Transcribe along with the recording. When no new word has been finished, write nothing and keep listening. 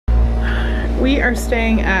We are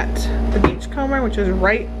staying at the Beachcomber, which is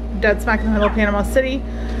right dead smack in the middle of Panama City.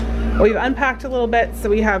 We've unpacked a little bit,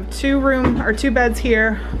 so we have two beds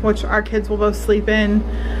here, which our kids will both sleep in.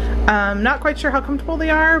 Not quite sure how comfortable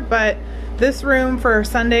they are, but this room for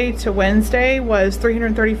Sunday to Wednesday was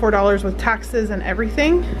 $334 with taxes and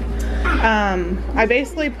everything. I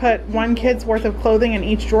basically put one kid's worth of clothing in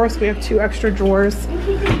each drawer, so we have 2 extra drawers.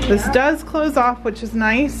 This does close off, which is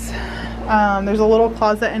nice. There's a little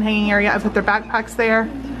closet and hanging area. I put their backpacks there.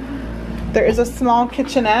 There is a small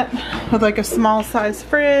kitchenette with like a small size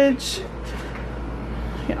fridge.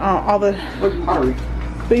 You know, all the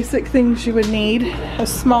basic things you would need. A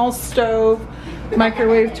small stove,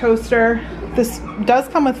 microwave, toaster. This does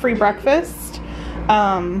come with free breakfast.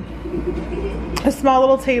 A small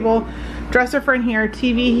little table, dresser for in here,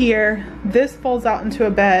 TV here. This folds out into a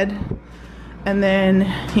bed. And then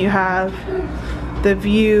you have the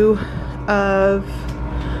view of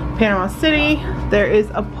Panama City. There is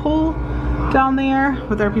a pool down there,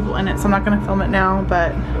 but there are people in it, so I'm not going to film it now,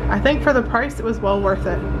 but I think for the price it was well worth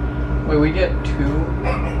it. Wait, we get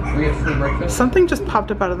free breakfast? Something just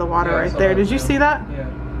popped up out of the water right there. Did you see that? Yeah.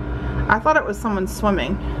 I thought it was someone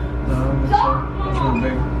swimming. No, that's really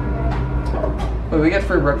big. Wait, we get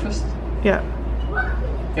free breakfast? Yeah.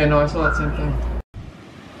 Yeah, no, I saw that same thing.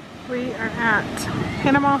 We are at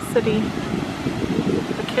Panama City.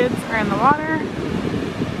 The kids are in the water.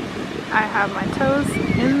 I have my toes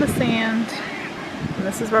in the sand, and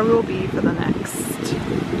this is where we will be for the next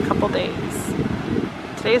couple days.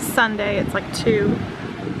 Today is Sunday, it's like 2,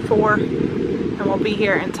 4, and we'll be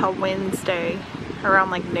here until Wednesday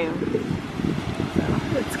around like noon. So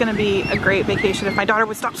it's gonna be a great vacation if my daughter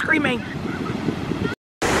would stop screaming.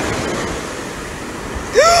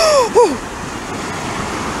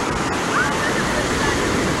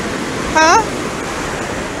 Huh?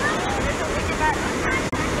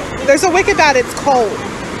 There's a wicked bat, it's cold. No,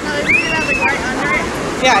 there's a wicked bat like right under it.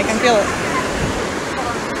 Yeah, I can feel it.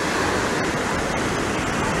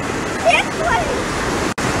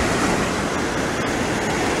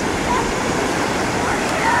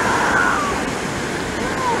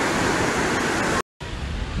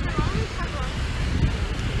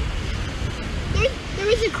 There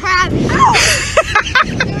was a crab.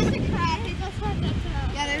 There was a crab.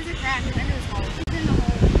 Yeah, there's a crab. He's under his hole. He's in the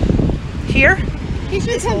hole. Here? He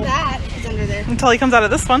should come back. He's under there. Until he comes out of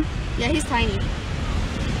this one. Yeah, he's tiny. He's in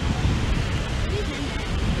there.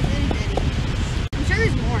 I'm sure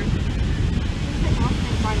there's more.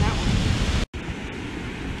 Find that one.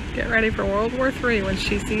 Get ready for World War III when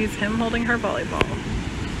she sees him holding her volleyball.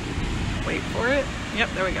 Wait for it.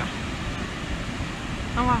 Yep, there we go.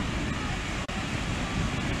 Oh wow.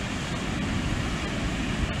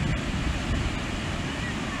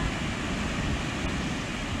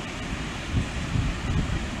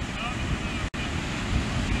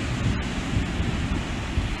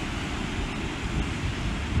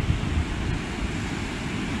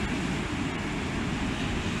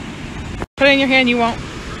 Put it in your hand, you won't.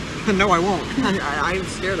 No, I won't. I'm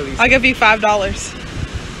scared of these. I'll give you $5.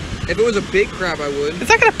 If it was a big crab, I would. It's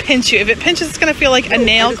not gonna pinch you. If it pinches, it's gonna feel like a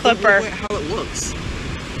nail clipper. Look at how it looks.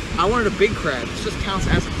 I wanted a big crab. This just counts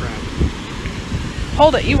as a crab.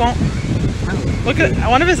 Hold it, you won't. Look at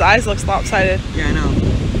one of his eyes looks lopsided. Yeah, I know.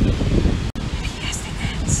 Yes, it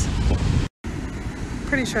is.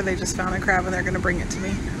 Pretty sure they just found a crab and they're gonna bring it to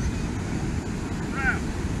me.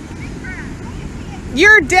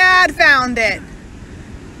 Your dad found it.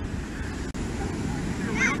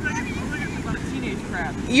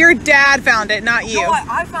 Your dad found it, not you. No,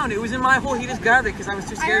 I found it. It was in my hole. He just grabbed it because I was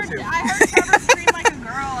too scared to. I heard Trevor scream like a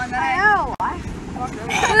girl, and then I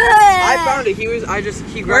found it. He grabbed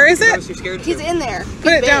it. Where is it? I was too scared to. He's in there.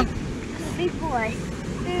 Put it down. Big boy.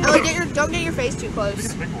 Oh, don't get your face too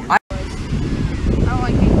close. I don't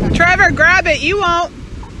like being touched. Trevor, grab it. You won't.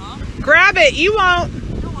 Huh? Grab it. You won't.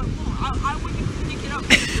 No, I won't. I wouldn't pick it up.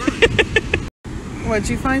 What'd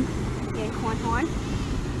you find? Unicorn horn.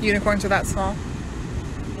 Unicorns are that small?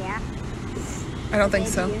 Yeah. I don't think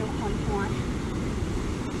so. Unicorn horn.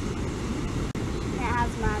 It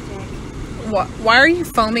has magic. What? Why are you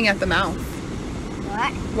foaming at the mouth?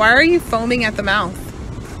 What? Why are you foaming at the mouth?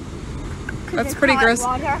 That's pretty gross.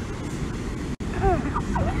 Water.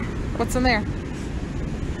 What's in there?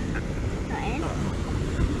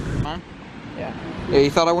 Huh? Yeah. Yeah, you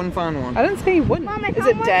thought I wouldn't find one. I didn't say you wouldn't. Mom, Is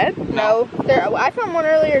it dead? No. I found one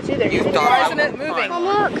earlier too. You thought Why I isn't it wouldn't moving? find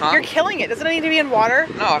one. Huh? You're killing it. Doesn't it need to be in water?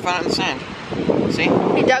 No, I found it in the sand. See?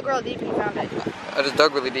 He dug real deep and he found it. I just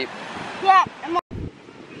dug really deep. Yeah.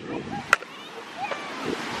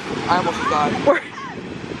 I almost died.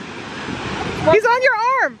 He's on your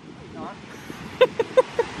arm.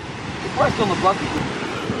 probably still in the bucket.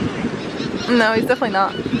 No, he's definitely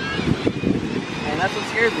not. And that's what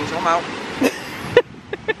scares me, so I'm out.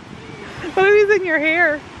 What if he's in your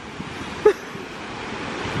hair?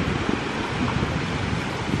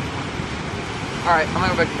 Alright, I'm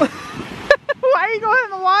gonna go back. Why are you going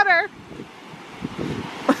in the water?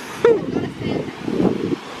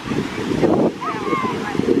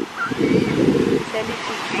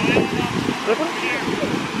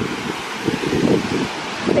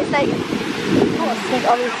 It's like,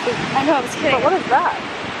 obviously. I know, I was kidding. But what is that?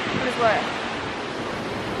 What is what?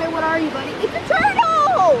 Hey, what are you, buddy? It's a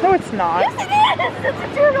turtle! No, it's not. Yes, it is! It's a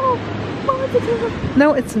turtle! Oh, it's a turtle.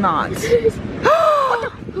 No, it's not.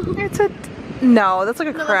 It's a... No, that's like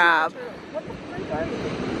a crab. What the frick are you?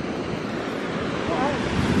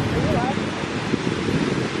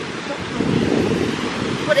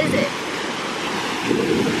 What is it?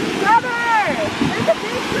 Brother! There's a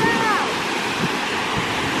big crab!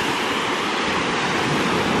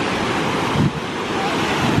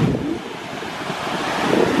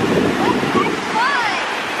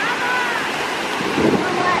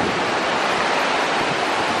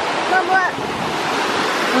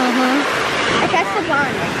 I catch the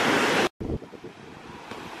bun.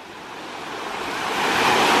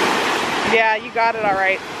 Yeah, you got it all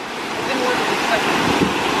right. It didn't work for a second.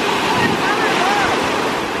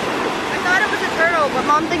 I thought it was a turtle, but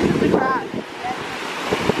Mom thinks it's a crab.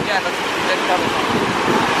 Yeah, that's dead cover.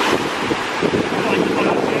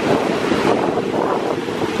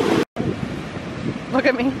 Look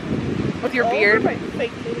at me. With your beard.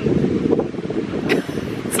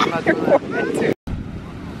 I'm not doing that.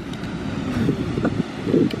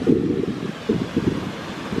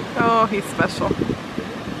 Oh, he's special.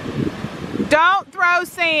 Don't throw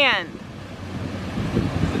sand.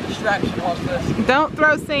 It's a distraction, watch this. Don't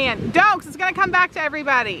throw sand. Don't, because it's going to come back to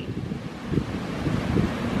everybody.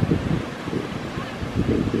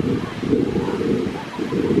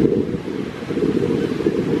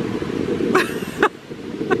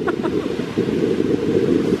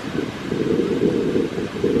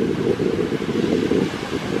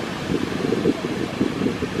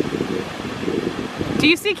 Do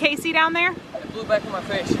you see Casey down there? It blew back in my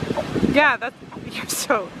face. Yeah, that's... You're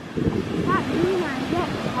so...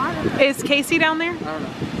 Is Casey down there? I don't know.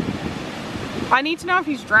 I need to know if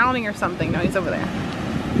he's drowning or something. No, he's over there.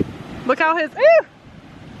 Look how his... Ew!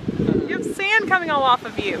 You have sand coming all off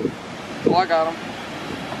of you. Oh, I got him.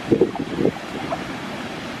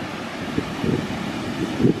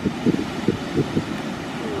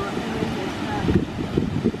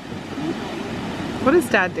 What is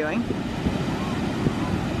Dad doing?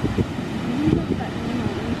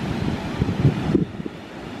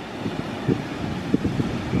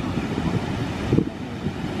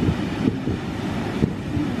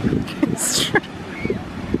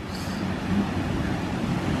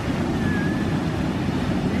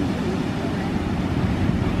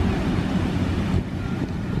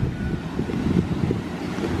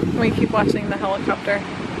 We keep watching the helicopter.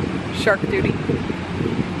 Shark duty.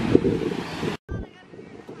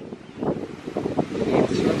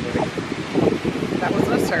 That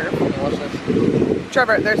wasn't a serve. Okay, watch this.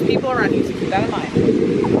 Trevor, there's people around you, so keep that in mind.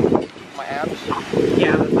 My abs.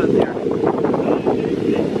 Yeah, that's not there.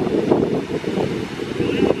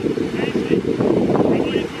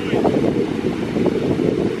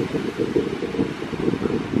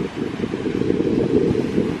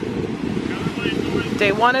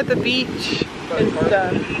 Day one at the beach is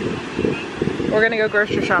done. We're gonna go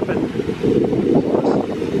grocery shopping.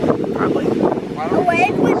 Probably. The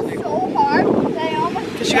wave was so hard that I almost...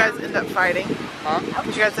 Because you guys end up fighting. Huh?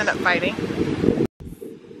 Because you guys end up fighting.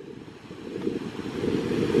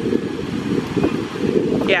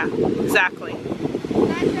 Yeah, exactly.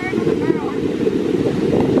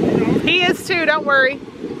 He is too, don't worry.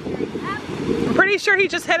 I'm pretty sure he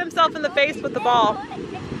just hit himself in the face with the ball.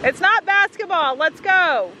 It's not basketball, let's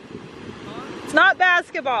go. It's not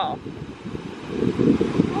basketball.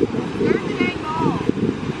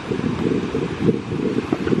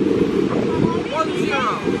 1-0.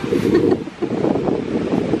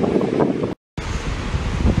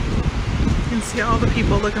 You can see all the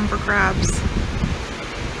people looking for crabs.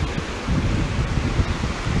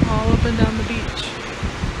 All up and down the beach.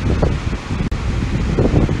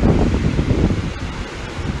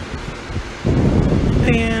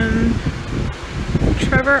 And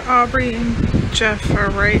Trevor, Aubrey, and Jeff are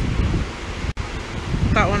right.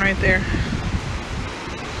 That one right there.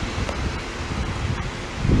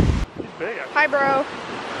 Hi, bro.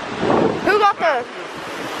 Who got the...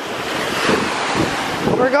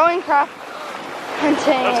 We're going craft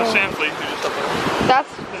hunting. That's a sand fleet.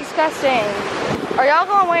 That's disgusting. Are y'all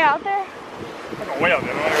going way out there? I'm way out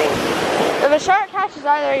there. If a shark catches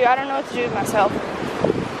either of you, I don't know what to do with myself.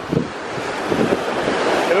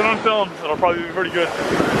 Get it on film, it'll probably be pretty good.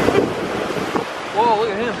 Whoa, look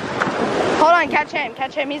at him. Hold on, catch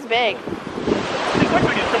him, he's big. He looks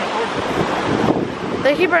like he's coming towards you.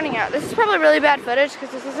 They keep running out. This is probably really bad footage because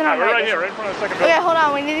this isn't on We're night right vision. here, right in front of the second Okay, building. hold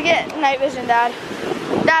on, we need to get night vision, Dad.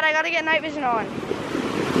 Dad, I gotta get night vision on.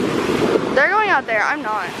 They're going out there, I'm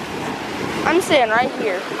not. I'm staying right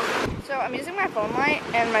here. So I'm using my phone light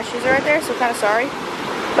and my shoes are right there, so I'm kind of sorry.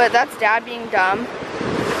 But that's Dad being dumb.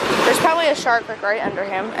 There's probably a shark like right under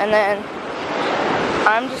him, and then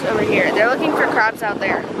I'm just over here. They're looking for crabs out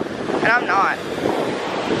there, and I'm not.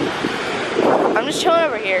 I'm just chilling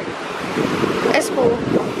over here. It's cool.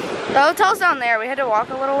 The hotel's down there. We had to walk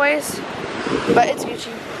a little ways, but it's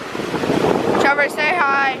Gucci. Trevor, say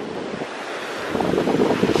hi.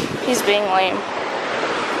 He's being lame.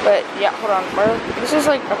 But yeah, hold on, bro. This is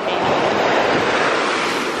like a pain.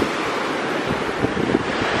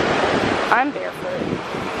 I'm barefoot.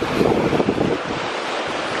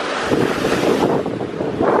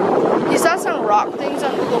 He saw some rock things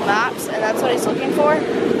on Google Maps, and that's what he's looking for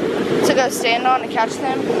to go stand on and catch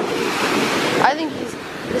them. I think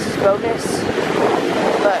this is bogus,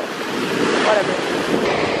 but whatever.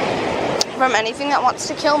 From anything that wants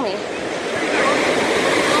to kill me.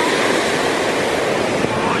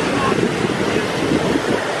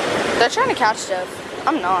 They're trying to catch stuff.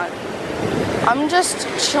 I'm not. I'm just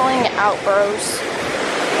chilling out, bros.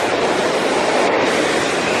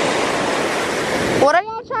 What are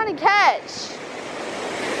y'all trying to catch?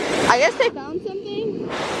 I guess they found something.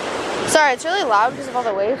 Sorry, it's really loud because of all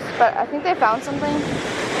the waves, but I think they found something.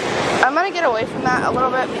 I'm gonna get away from that a little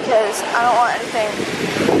bit because I don't want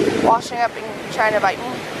anything washing up and trying to bite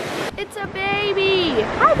me. It's a baby.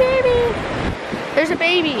 Hi, baby. There's a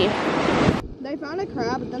baby. They found a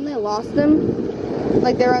crab, but then they lost him.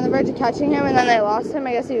 Like they were on the verge of catching him, and then they lost him.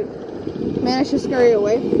 I guess he managed to scurry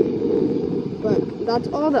away. But that's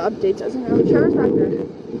all the updates as of now. Trevor's back there.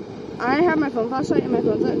 I have my phone flashlight and my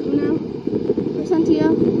phone's at now. Percent to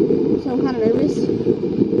you. So I'm kind of nervous.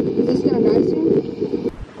 Is this gonna die soon?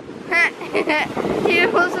 He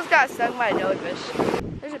almost just got stung by a jellyfish.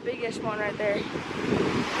 There's a big-ish one right there.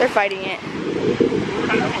 They're fighting it.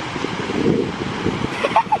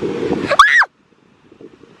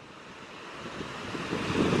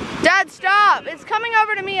 Dad, stop! It's coming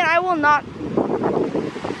over to me and I will not.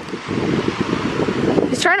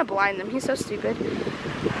 He's trying to blind them. He's so stupid.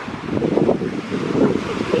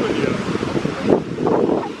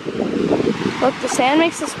 Look, the sand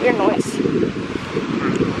makes this weird noise.